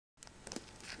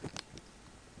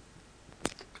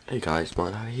Hey guys,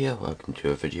 Lowry here, welcome to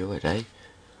a video today.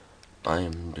 I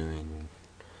am doing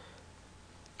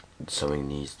something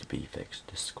needs to be fixed.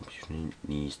 This computer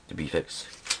needs to be fixed.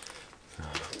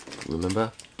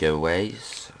 Remember,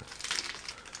 giveaways,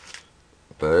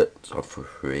 birds are for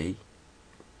free.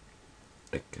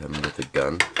 They come with a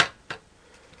gun,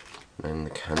 and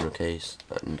the camera case,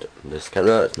 and this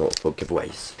camera is not for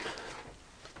giveaways.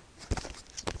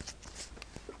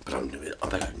 But I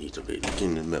bet I need to be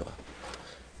looking in the mirror.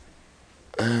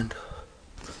 And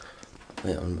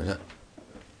wait on a minute.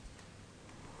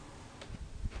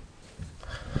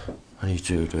 I need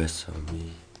to do this on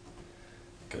me.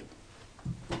 Good.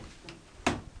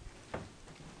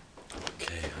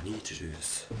 Okay, I need to do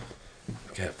this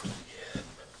carefully.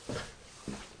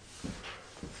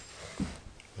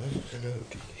 Where's the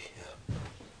note here?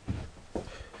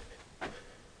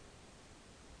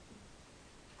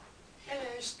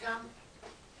 Hello, Scum.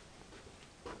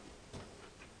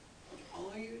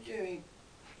 What are you doing?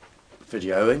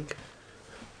 Videoing?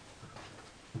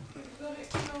 You've got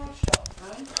it in your shop,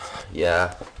 right?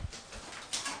 Yeah.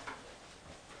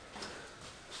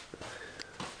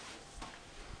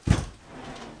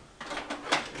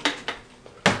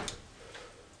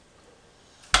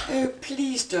 Oh,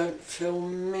 please don't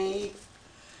film me.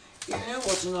 You know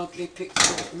what an ugly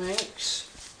picture it makes.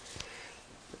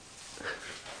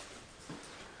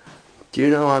 Do you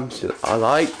know I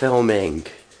like filming.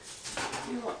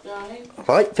 You what, darling?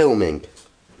 I like filming.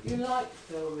 You like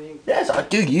filming? Yes, I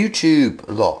do YouTube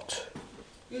a lot.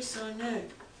 Yes, I know.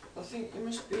 I think you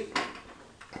must be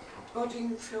a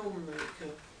budding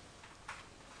filmmaker.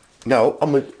 No,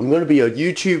 I'm going to be a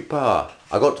YouTuber.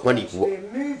 I got You 20. must be a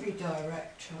movie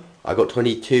director. I got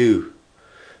 22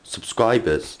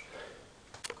 subscribers.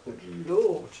 Good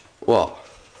Lord. What?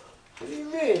 Have you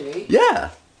really?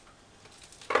 Yeah.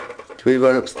 Do we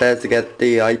run upstairs to get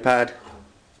the iPad?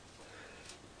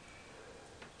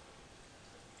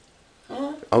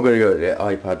 Huh? I'm going to go to the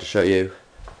iPad to show you.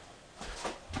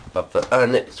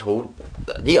 And it's called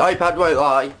the iPad won't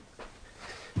lie.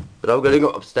 But I'm going to go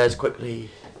upstairs quickly.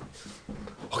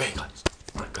 Okay, guys.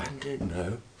 My grand didn't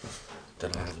know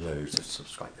that I have loads of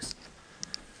subscribers.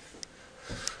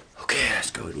 Okay, let's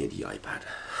go near the iPad.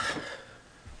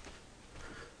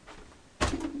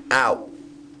 Ow!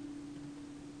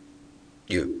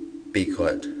 You, be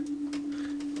quiet.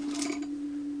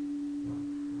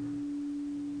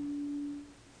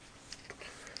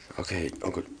 Okay,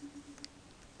 I'm good.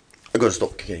 I gotta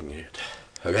stop kicking it.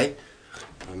 Okay?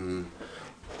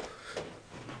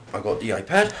 I got the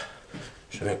iPad.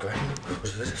 Should I go?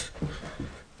 What's this?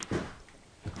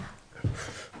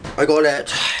 I got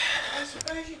it. I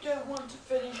suppose you don't want to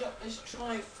finish up this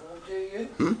trifle, do you?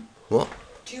 What?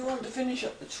 Do you want to finish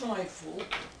up the trifle?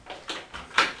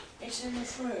 It's in the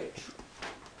fridge.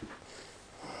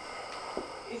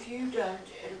 If you don't,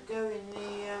 it'll go in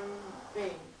the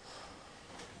bin.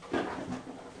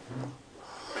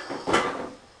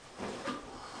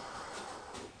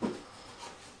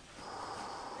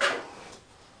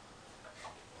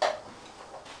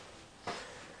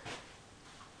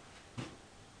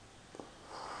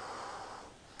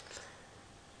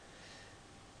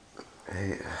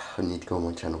 Hey, I need to go on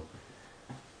my channel.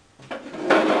 I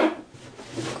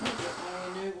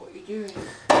know what you're doing.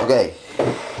 Okay.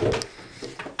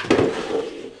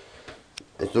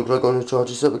 It looks like I'm going to charge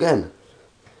this up again.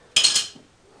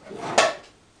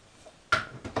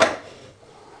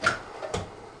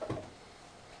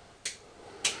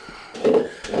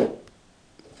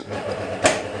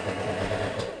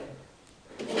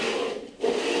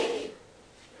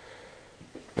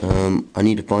 I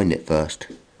need to find it first.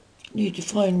 Need to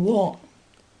find what?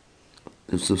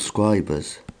 The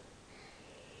subscribers.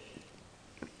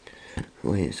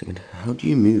 Wait a second. How do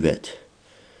you move it?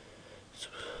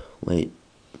 Wait.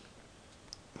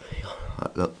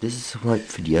 Look, this is the right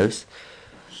videos.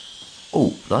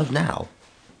 Oh, live now.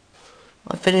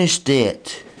 I finished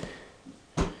it.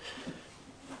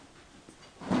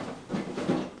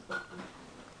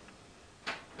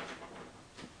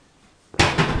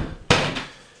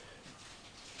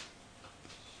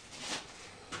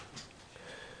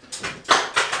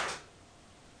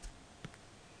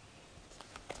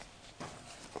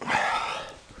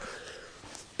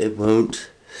 It won't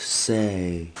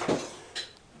say.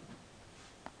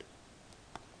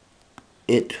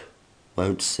 It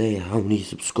won't say how many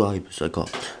subscribers I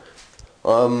got.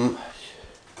 It'll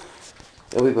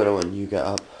be better when you get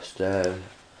upstairs.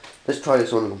 Let's try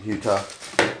this on the computer.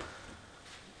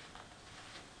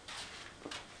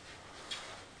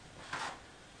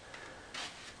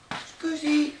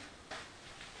 Scusi.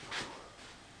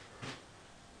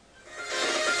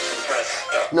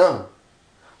 No.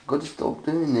 Gotta stop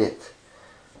doing it.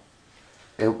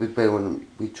 It'll be better when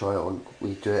we try it on,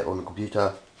 we do it on the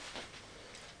computer.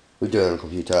 We do it on the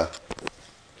computer.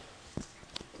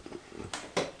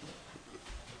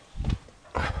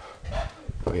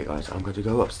 Okay guys, I'm going to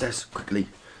go upstairs quickly.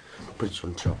 Put it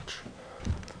on charge.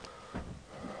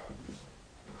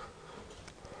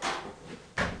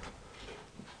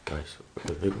 Guys, we're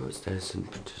going to go upstairs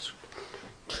and put this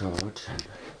on charge.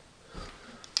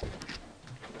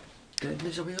 Then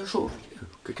this will be a short video.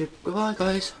 Okay, bye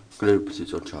guys. I'm going to put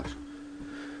it on charge.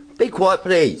 Be quiet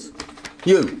please.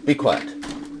 You, be quiet.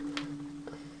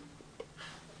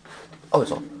 Oh,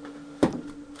 it's on.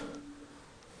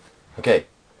 Okay.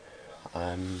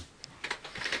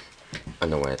 I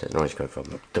know where the noise comes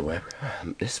from. The web,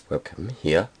 this webcam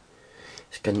here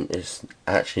is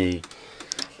actually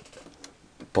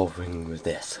bothering with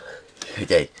this.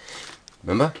 Okay,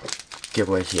 remember?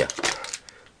 Giveaway here.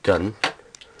 Gun,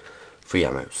 3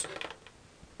 ammos.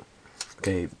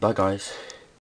 Okay, bye guys.